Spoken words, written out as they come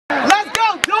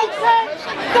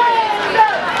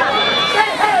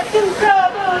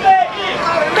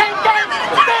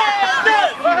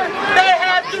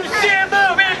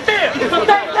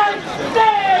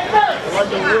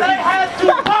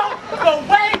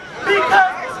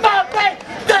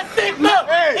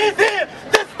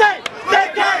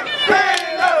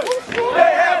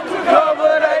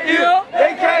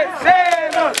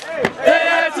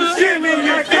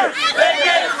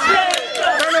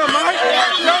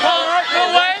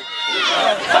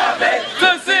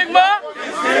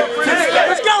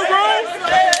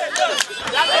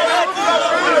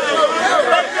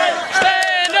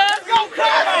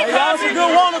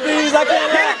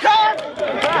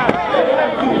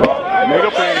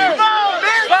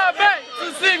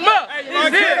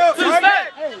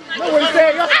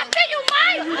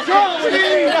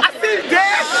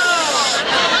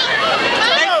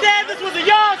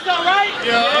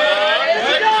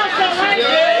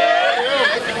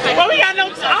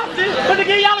Put the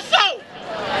give y'all a show.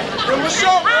 Give a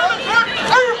show, man.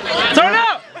 Turn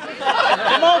up.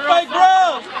 Come on, fake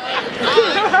bros.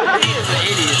 He is an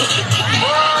idiot.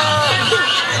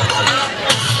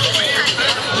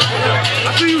 I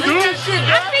see you, dude. I see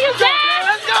you, Dad.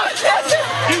 Let's go, Jesse.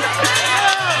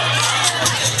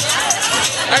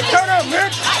 Hey, turn up,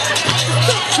 Mitch.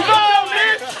 Come on,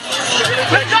 Mitch.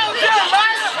 Let's go,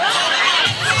 Jeremiah.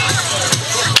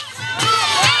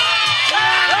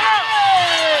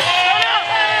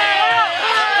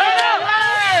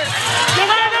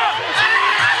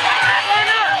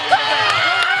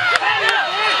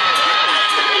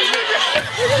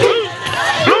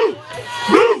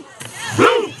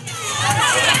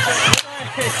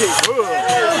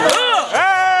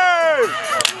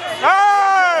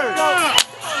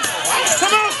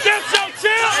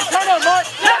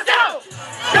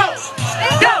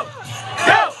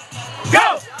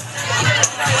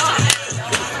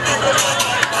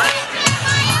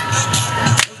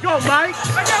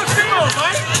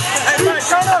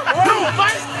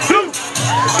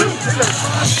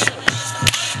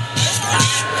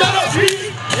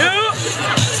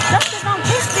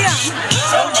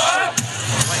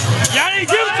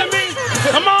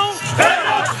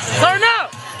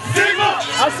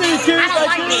 I see you, kids. I don't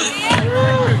like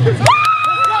this.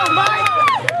 Let's go, Mike.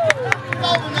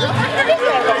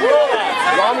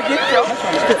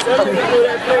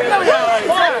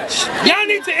 Y'all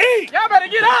need to eat. Y'all better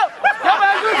get up. Y'all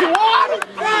better drink some water.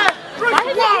 Drink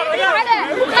some water.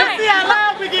 Let's see how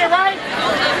loud we get, right?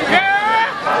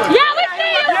 Yeah. Yeah, we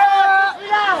see you.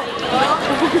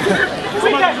 We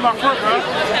got my foot, bro.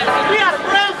 We got a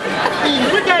breath.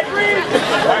 We got breathe.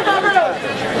 Where's my breath?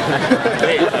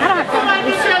 Somebody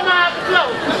needs to tell my flow.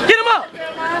 Get him up.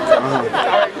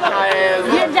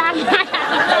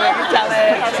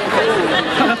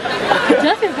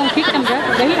 Justin's gonna kick them,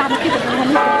 Justin. He gotta kick them.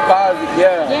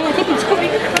 Yeah, kick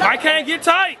it. I can't get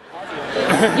tight.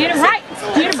 Get it right.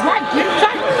 Get it right. Get it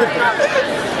tight.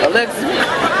 Alexis.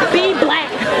 Be black.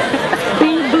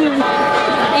 Be blue.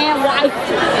 And white.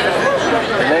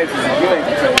 Alexis, you ain't.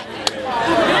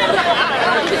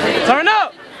 Turn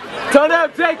up. Turn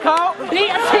up, J. Cole. Be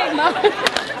a Sigma.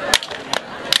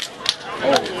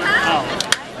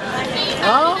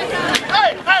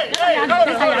 Hey,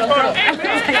 hold on. I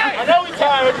know we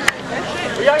tired,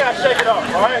 but y'all gotta shake it off,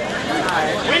 alright?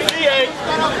 We CA.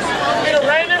 We the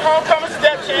reigning homecoming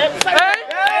step champs. Hey!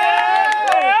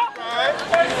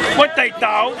 Yeah. What they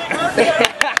thought?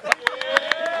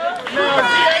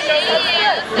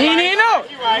 He didn't know.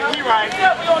 He right. He right.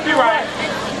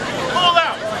 Pull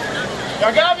out.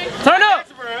 Y'all got me? Turn up.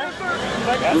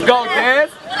 Let's go, Dad.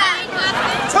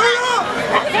 Turn up.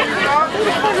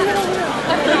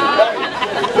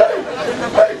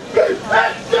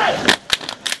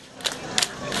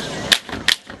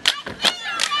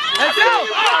 Let's go!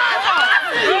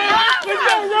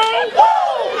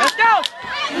 Let's go!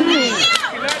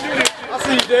 I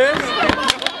see you, Dad.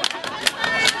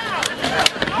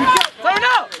 Turn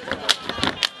up!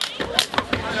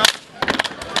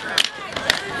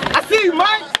 I see you,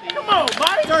 Mike. Come on,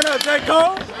 Mike! Turn up, J.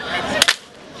 Cole.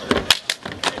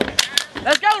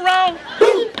 Let's go, Ron!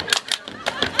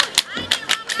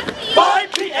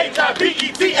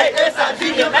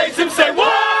 P-H-I-B-E-T-A-S-I-G-M-A. Sim say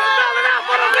what?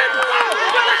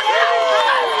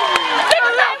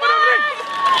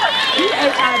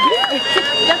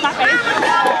 That's my face.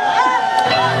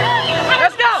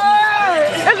 Let's go!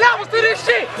 Let's go! Let's do this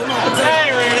shit!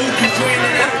 Hey, man.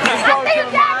 I see you,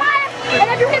 Jeremiah. And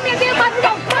if you hit me again, we're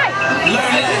gonna fight.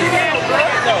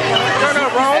 Turn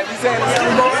up, bro.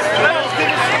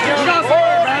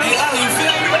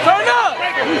 Turn up!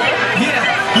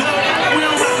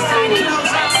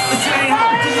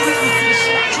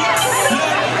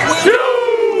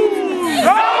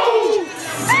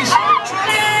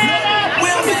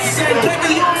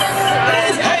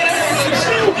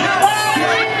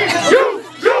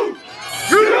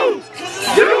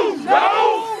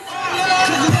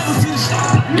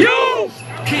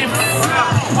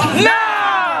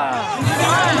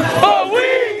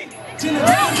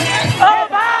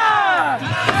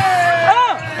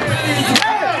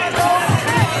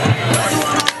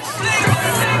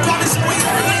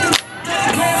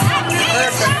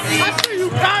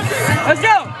 Let's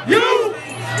go! You!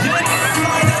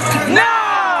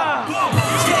 Nah!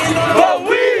 But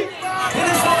we!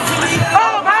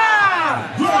 Oh my!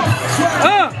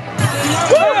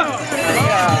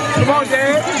 Come on,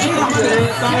 Dad.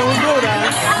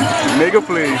 Nigga,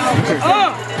 please.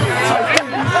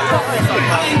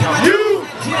 You!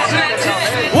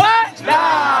 What?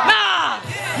 Nah!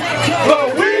 But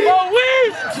we!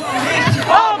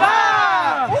 Oh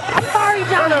my! I'm sorry,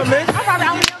 John.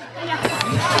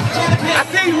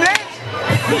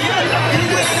 Yeah.